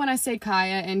 literally, when I say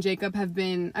Kaya and Jacob have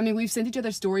been, we've sent each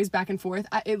other stories back and forth.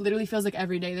 It literally feels like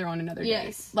every day they're on another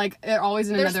date. Like, they're always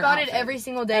in another outfit. They're spotted every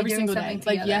single day doing something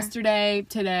together. Like, yesterday,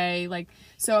 today, like,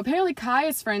 so apparently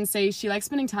Kaya's friends say she likes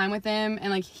spending time with him, and,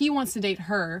 like, he wants to date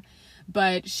her,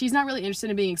 but she's not really interested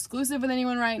in being exclusive with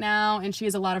anyone right now, and she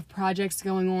has a lot of projects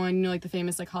going on, like, the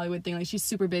famous, like, Hollywood thing, like, she's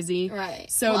super busy.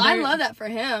 Right. So I love that for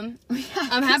him. Yeah,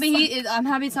 I'm happy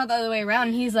it's not the other way around,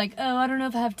 and he's like, oh, I don't know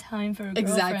if I have time for a girlfriend.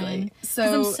 Exactly.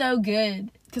 Because I'm so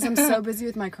good. Because I'm so busy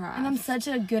with my craft. And I'm such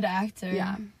a good actor.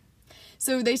 Yeah.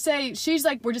 So they say, she's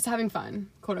like, we're just having fun,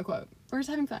 quote unquote. We're just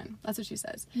having fun. That's what she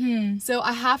says. So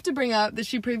I have to bring up that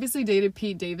she previously dated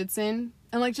Pete Davidson.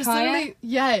 And, like, just Kaya? literally,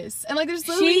 yes. And, like, there's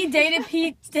literally... She dated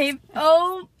Pete Davidson.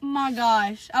 Oh, my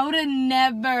gosh. I would have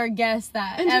never guessed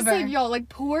that, and ever. just, like, y'all, like,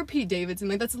 poor Pete Davidson.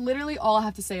 Like, that's literally all I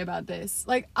have to say about this.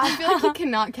 Like, I feel like he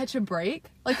cannot catch a break.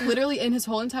 Like, literally in his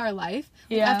whole entire life.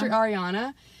 Like, after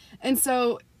Ariana. And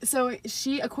so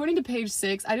she, according to page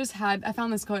 6, I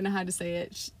found this quote and I had to say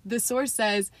it. The source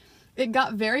says... It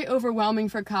got very overwhelming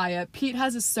for Kaya. Pete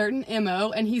has a certain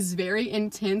MO, and he's very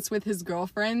intense with his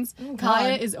girlfriends. Oh,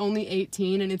 Kaya is only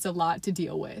 18, and it's a lot to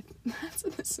deal with. That's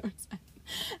what the source said.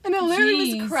 And I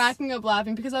literally was cracking up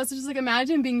laughing, because I was just like,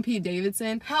 imagine being Pete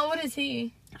Davidson. How old is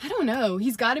he? I don't know.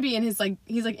 He's got to be in his, like,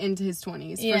 he's, like, into his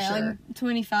 20s, for sure. Like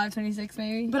 25, 26,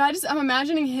 maybe. But I'm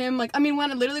imagining him, like, when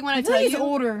I tell you... he's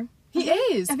older. He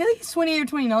is. I feel like he's 20 or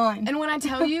 29. And when I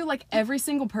tell you, like, every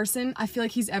single person I feel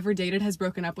like he's ever dated has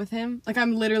broken up with him. Like,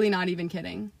 I'm literally not even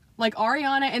kidding. Like,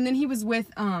 Ariana, and then he was with,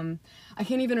 I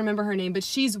can't even remember her name, but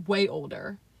she's way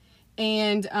older.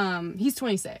 And, he's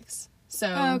 26. So.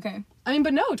 Oh, okay.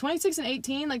 But no, 26 and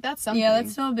 18, like, that's something. Yeah,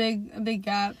 that's still a big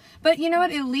gap. But you know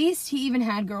what? At least he even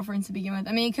had girlfriends to begin with.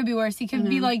 It could be worse. He could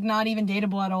be, like, not even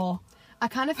dateable at all. I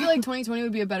kind of feel like 2020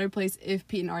 would be a better place if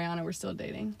Pete and Ariana were still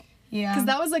dating. Yeah. Because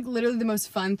that was, like, literally the most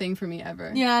fun thing for me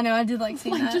ever. Yeah, I know. I did like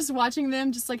seeing that. Just watching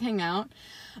them just, like, hang out.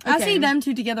 Okay. I see them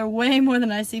two together way more than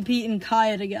I see Pete and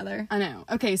Kaya together. I know.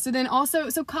 Okay, so then also...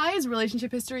 So Kaya's relationship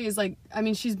history is, like...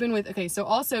 she's been with... Okay, so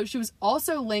also... She was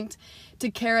also linked to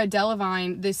Cara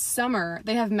Delevingne this summer.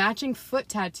 They have matching foot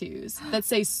tattoos that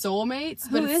say soulmates,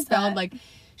 but it's spelled, like...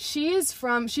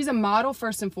 she's a model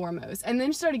first and foremost, and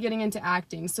then she started getting into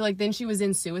acting. So like then she was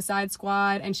in Suicide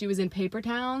Squad and she was in Paper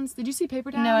Towns. Did you see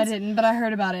Paper Towns? No, I didn't, but I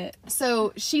heard about it.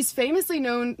 So she's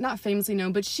not famously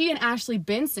known, but she and Ashley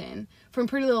Benson from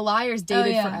Pretty Little Liars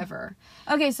dated forever.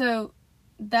 Okay, so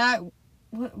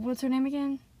what's her name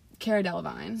again? Cara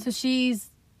Delevingne.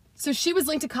 So she was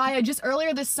linked to Kaya just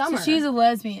earlier this summer. So she's a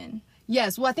lesbian.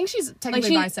 Yes, well, I think she's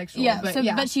technically bisexual.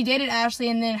 Yeah, but she dated Ashley,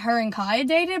 and then her and Kaya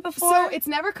dated before? So it's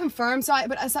never confirmed, I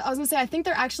was going to say, I think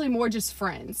they're actually more just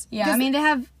friends. Yeah, I mean,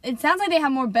 it sounds like they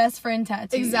have more best friend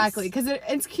tattoos. Exactly, because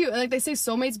it's cute. Like, they say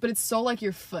soulmates, but it's soul like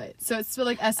your foot. So it's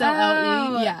like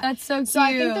SLLE. Oh, yeah. That's so cute. So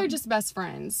I think they're just best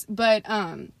friends. But,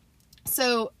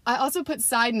 so I also put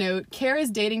side note,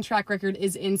 Kara's dating track record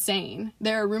is insane.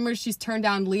 There are rumors she's turned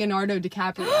down Leonardo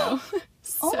DiCaprio.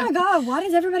 Oh my God, why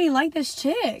does everybody like this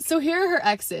chick? So here are her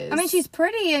exes. I mean, she's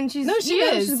pretty and she's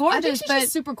she's gorgeous. I think she's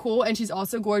just super cool and she's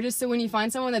also gorgeous. So when you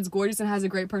find someone that's gorgeous and has a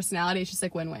great personality, it's just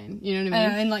like win-win. You know what I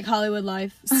mean? In like Hollywood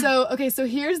life. So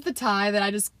here's the tie that I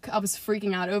was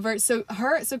freaking out over. So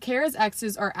Kara's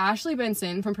exes are Ashley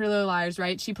Benson from Pretty Little Liars,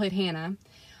 right? She played Hannah.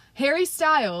 Harry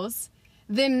Styles.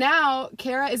 Then now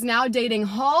Kara is now dating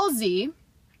Halsey.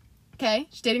 Okay,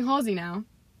 she's dating Halsey now.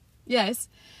 Yes.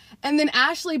 And then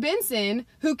Ashley Benson,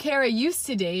 who Kara used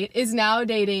to date, is now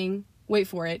dating, wait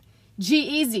for it,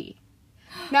 G-Eazy.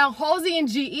 Now, Halsey and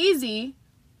G-Eazy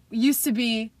used to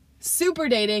be super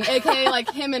dating, aka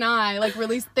like him and I, like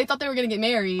they thought they were gonna get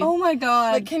married. Oh my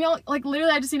God. Like, can y'all, like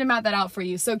literally I just need to map that out for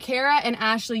you. So Kara and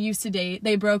Ashley used to date,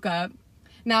 they broke up.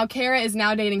 Now Kara is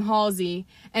now dating Halsey,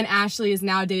 and Ashley is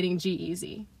now dating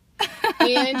G-Eazy.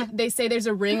 And they say there's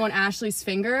a ring on Ashley's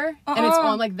finger, and it's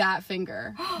on like that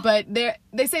finger. But they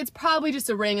say it's probably just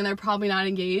a ring, and they're probably not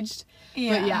engaged.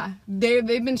 Yeah. But yeah,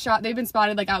 they've been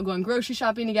spotted like out going grocery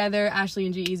shopping together. Ashley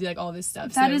and G-Eazy, like all this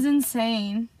stuff. That is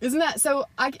insane. Isn't that so?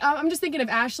 I'm just thinking of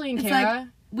Ashley and Kara. Like,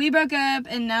 we broke up,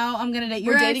 and now I'm gonna date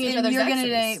your ex, dating each other's exes. You're gonna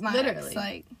date my ex.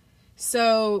 Like,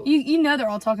 so you know they're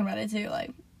all talking about it too, like.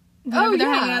 Oh, they're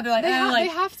yeah. hanging out, they're like, they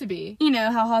have to be. You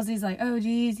know how Halsey's like, oh,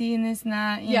 G-Eazy and this and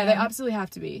that. Yeah, they absolutely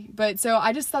have to be. But so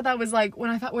I just thought that was like,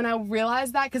 when I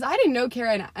realized that, because I didn't know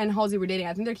Kara and Halsey were dating.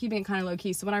 I think they're keeping it kind of low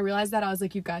key. So when I realized that, I was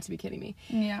like, you've got to be kidding me.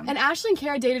 Yeah. And Ashley and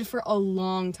Kara dated for a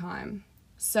long time.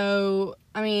 So,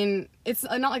 I mean, it's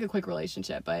not like a quick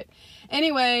relationship. But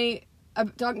anyway,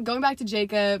 going back to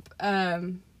Jacob,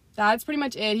 that's pretty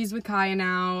much it. He's with Kaya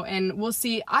now, and we'll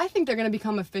see. I think they're going to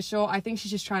become official. I think she's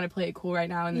just trying to play it cool right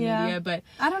now in the media, but...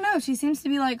 I don't know. She seems to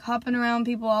be, like, hopping around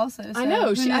people also, so I know.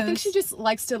 I think she just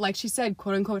likes to, like she said,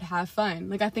 quote-unquote, have fun.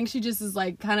 Like, I think she just is,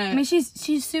 like, kind of... I mean, she's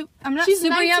I'm not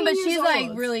super young, but she's,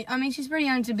 like, really... I mean, she's pretty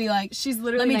young to be, like... She's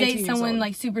literally let me date someone,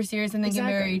 like, super serious and then get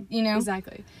married, you know?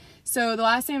 Exactly. So the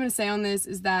last thing I'm going to say on this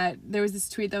is that there was this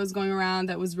tweet that was going around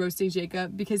that was roasting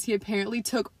Jacob because he apparently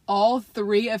took all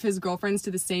 3 of his girlfriends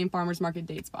to the same farmer's market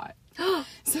date spot.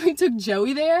 So he took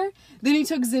Joey there, then he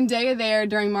took Zendaya there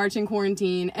during March in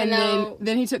quarantine, and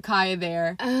then he took Kaya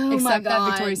there. Oh except my God. that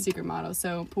Victoria's Secret model.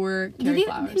 So poor Carrie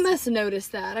Flowers. He must have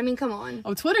noticed that. I mean, come on.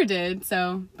 Oh, Twitter did.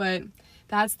 So, but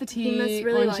that's the tea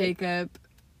really on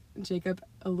Jacob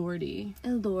Elordi.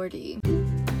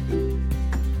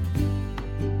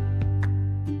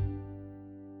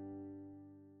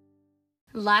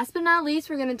 Last but not least,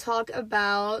 we're going to talk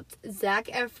about Zac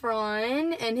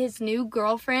Efron and his new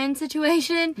girlfriend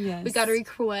situation. Yes. We got a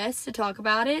request to talk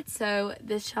about it, so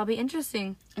this shall be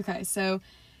interesting. Okay, so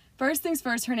first things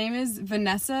first, her name is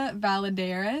Vanessa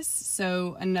Valadares,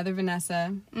 so another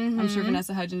Vanessa. Mm-hmm. I'm sure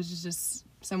Vanessa Hudgens is just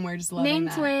somewhere just loving Name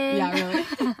that. twin. Yeah,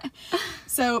 really.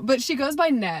 So, but she goes by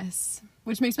Ness,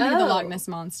 which makes me think of the Loch Ness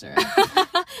Monster.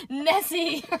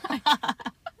 Nessie.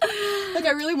 Like,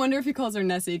 I really wonder if he calls her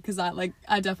Nessie, because I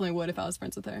definitely would if I was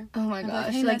friends with her. Oh my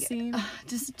gosh. Hey, Nessie.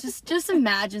 Just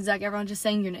imagine Zac Efron just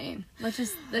saying your name. Let's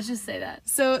just say that.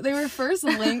 So they were first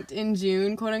linked in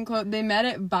June, quote unquote. They met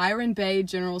at Byron Bay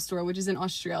General Store, which is in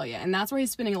Australia, and that's where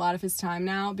he's spending a lot of his time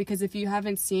now, because if you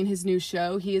haven't seen his new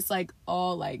show, he is like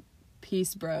all like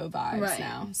peace bro vibes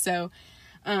now. So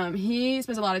he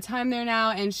spends a lot of time there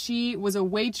now, and she was a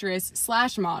waitress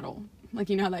 / model. Like,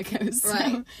 you know how that goes.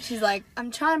 Right. So, she's like,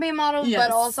 I'm trying to be a model,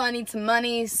 but also I need some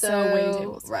money, so waiting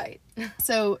tables. Right.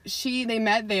 So they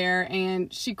met there,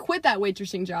 and she quit that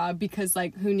waitressing job because,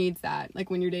 like, who needs that? Like,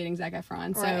 when you're dating Zac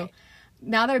Efron. So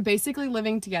now they're basically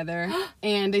living together,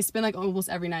 and they spend, like, almost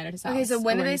every night at his house. Okay, so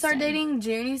when did they start dating?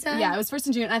 June, you said? Yeah, it was first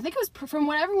in June. I think it was, from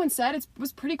what everyone said, it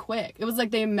was pretty quick. It was,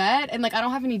 like, they met, and, like, I don't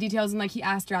have any details, and, like, he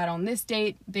asked her out on this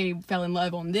date, they fell in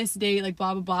love on this date, like,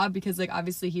 blah, blah, blah, because, like,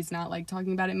 obviously he's not, like,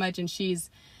 talking about it much, and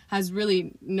has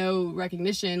really no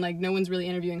recognition, like, no one's really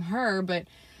interviewing her, but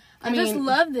I just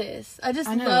love this. I just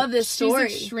love this story.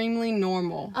 She's extremely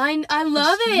normal. I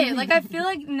love it. Like, I feel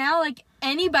like now, like,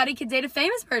 anybody could date a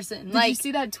famous person. Did you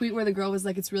see that tweet where the girl was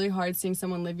like, it's really hard seeing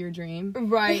someone live your dream?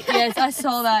 Right. Yes, I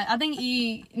saw that. I think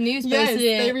E! News posted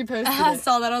it. They reposted it. I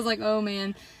saw that. I was like, oh,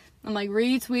 man. I'm like,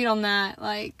 retweet on that.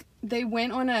 Like, they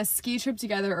went on a ski trip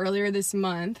together earlier this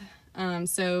month.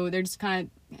 So they're just kind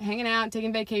of hanging out,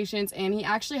 taking vacations, and he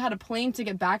actually had a plane to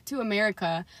get back to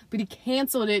America, but he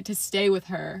canceled it to stay with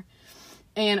her.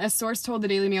 And a source told the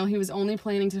Daily Mail he was only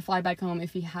planning to fly back home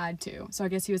if he had to. So I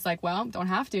guess he was like, well, don't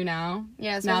have to now.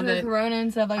 Yeah, especially with Corona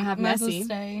and stuff, like, I have Messi.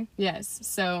 Stay. Yes,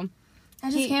 so... I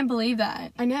just can't believe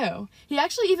that. I know. He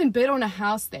actually even bid on a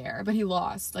house there, but he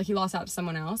lost. Like, he lost out to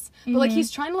someone else. But, like, he's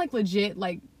trying to, like, legit,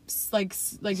 like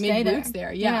make roots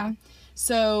there. Yeah.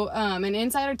 So, an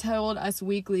insider told Us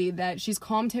Weekly that she's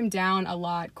calmed him down a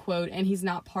lot, quote, and he's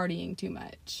not partying too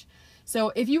much.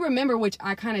 So, if you remember, which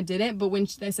I kind of didn't, but when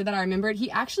they said that, I remembered,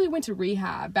 he actually went to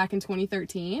rehab back in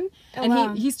 2013. Oh, and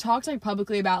wow. he's talked, like,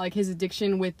 publicly about, like, his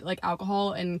addiction with, like,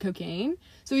 alcohol and cocaine.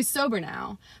 So, he's sober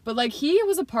now. But, like, he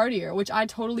was a partier, which I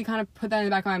totally kind of put that in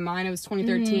the back of my mind. It was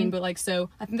 2013. But, like, so,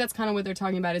 I think that's kind of what they're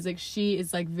talking about is, like, she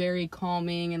is, like, very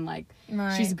calming and, like,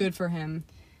 she's good for him.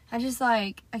 I just,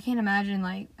 like, I can't imagine,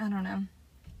 like, I don't know.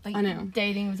 Like, I know.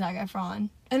 Dating with Zac Efron.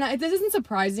 And this isn't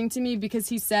surprising to me because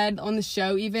he said on the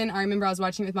show, even, I remember I was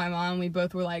watching it with my mom, and we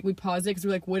both were like, we paused it because we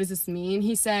were like, what does this mean?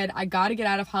 He said, I gotta get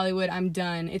out of Hollywood, I'm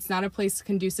done. It's not a place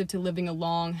conducive to living a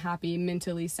long, happy,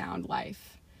 mentally sound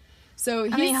life. So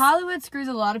I mean, Hollywood screws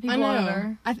a lot of people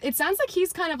over. It sounds like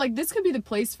he's kind of like, this could be the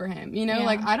place for him, you know? Yeah.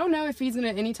 Like, I don't know if he's gonna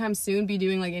anytime soon be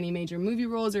doing like any major movie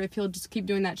roles or if he'll just keep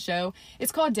doing that show.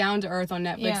 It's called Down to Earth on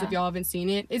Netflix if y'all haven't seen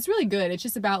it. It's really good. It's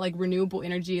just about like renewable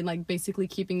energy and like basically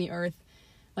keeping the earth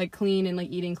like clean and like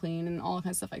eating clean and all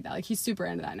kind of stuff like that. Like, he's super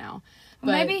into that now.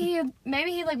 But maybe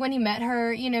he like when he met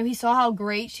her, you know, he saw how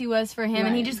great she was for him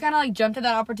and he just kind of like jumped at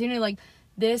that opportunity, like,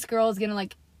 this girl is gonna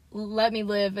like let me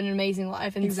live an amazing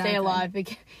life and stay alive.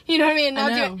 You know what I mean?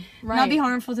 Not be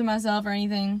harmful to myself or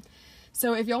anything.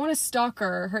 So if y'all want to stalk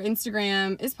her, her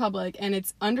Instagram is public and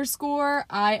it's _IS_Ness.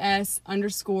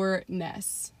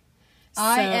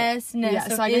 IS Ness. Yeah,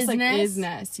 so I guess like is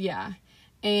Ness, yeah.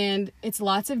 And it's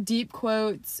lots of deep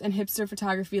quotes and hipster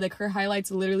photography. Like, her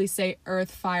highlights literally say earth,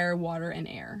 fire, water, and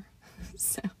air.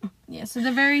 So yeah, so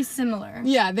they're very similar.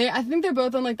 Yeah, I think they're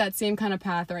both on like that same kind of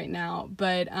path right now.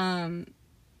 But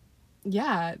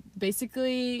yeah,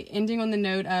 basically ending on the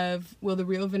note of, will the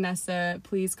real Vanessa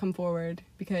please come forward?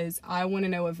 Because I want to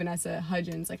know what Vanessa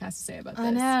Hudgens like has to say about this.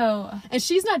 I know. And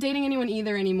she's not dating anyone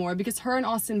either anymore because her and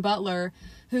Austin Butler,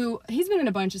 who, he's been in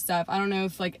a bunch of stuff. I don't know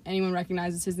if like anyone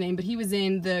recognizes his name, but he was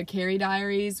in the Carrie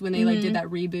Diaries when they like did that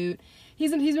reboot. He's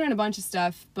been in a bunch of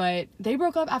stuff, but they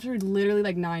broke up after literally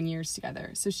like 9 years together.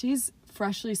 So she's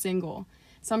freshly single.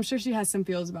 So I'm sure she has some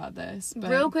feels about this.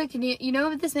 But real quick, can you know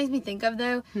what this makes me think of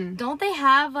though? Don't they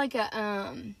have like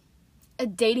a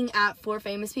dating app for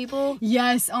famous people?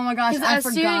 Yes. Oh my gosh, I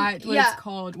forgot what it's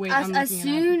called. Wait, I'm looking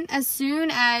it up. As soon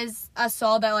as I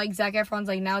saw that like Zac Efron's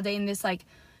like now dating this like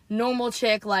normal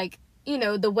chick, like, you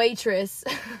know, the waitress,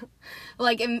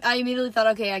 like, I immediately thought,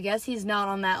 okay, I guess he's not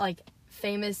on that like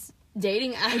famous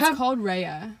dating app. It's called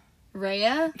Raya.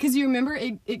 Raya? Because you remember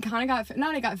it kind of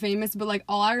got famous, but like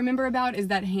all I remember about is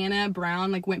that Hannah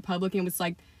Brown like went public and was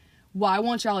like, why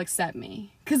won't y'all accept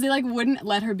me? Because they like wouldn't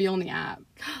let her be on the app.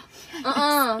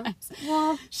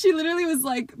 Well, she literally was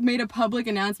like made a public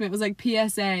announcement. It was like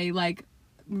PSA, like,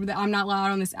 I'm not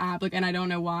allowed on this app, like, and I don't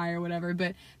know why or whatever,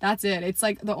 but that's it. It's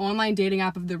like the online dating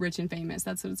app of the rich and famous.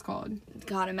 That's what it's called.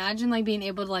 God, imagine like being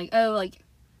able to like, oh, like,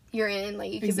 you're in,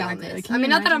 like, you can be on this. Like, I mean,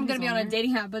 not that I'm gonna be on a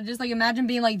dating app, but just like imagine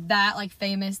being like that, like,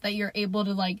 famous, that you're able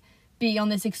to like be on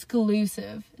this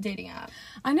exclusive dating app.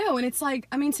 I know, and it's like,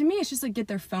 I mean, to me, it's just like get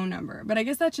their phone number, but I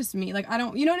guess that's just me. Like, I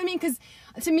don't, you know what I mean? Because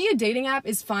to me, a dating app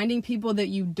is finding people that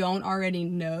you don't already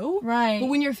know. Right. But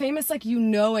when you're famous, like, you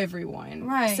know everyone.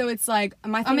 Right. So it's like,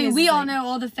 my thing I mean, is, we like, all know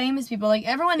all the famous people. Like,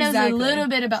 everyone knows a little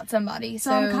bit about somebody.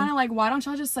 So I'm kind of like, why don't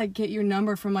y'all just like get your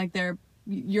number from like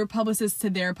your publicist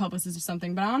to their publicist or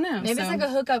something, but I don't know. Maybe it's like a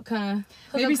hookup kind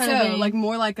of. Maybe so. Like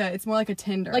it's more like a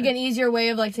Tinder. Like an easier way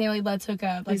of like saying like let's hook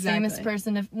up. Like famous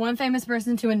person, one famous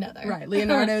person to another. Right.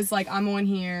 Leonardo's like, I'm on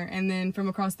here, and then from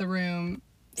across the room,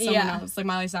 someone else, like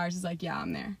Miley Cyrus, is like, yeah,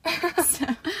 I'm there. So.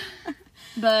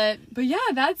 But yeah,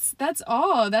 that's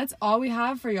all. That's all we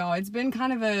have for y'all. It's been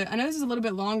kind of I know this is a little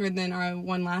bit longer than our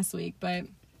one last week, but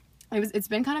it's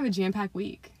been kind of a jam-packed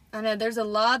week. I know there's a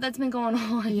lot that's been going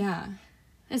on. Yeah.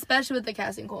 Especially with the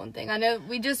Cassie and Colton thing. I know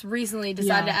we just recently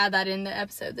decided to add that in the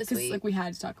episode this week. Like, we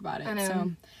had to talk about it. I know.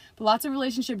 So, but lots of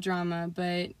relationship drama.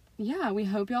 But, yeah, we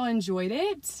hope y'all enjoyed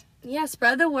it. Yeah,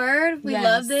 spread the word. We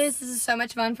love this. This is so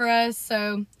much fun for us.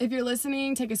 So if you're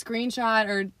listening, take a screenshot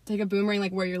or take a boomerang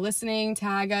like where you're listening.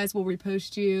 Tag us. We'll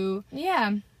repost you.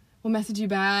 Yeah. We'll message you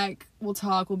back. We'll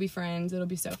talk. We'll be friends. It'll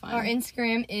be so fun. Our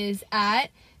Instagram is at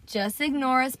Just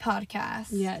Ignore Us Podcast.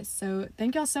 Yes. So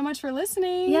thank y'all so much for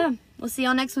listening. Yeah. We'll see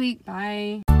y'all next week.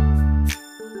 Bye.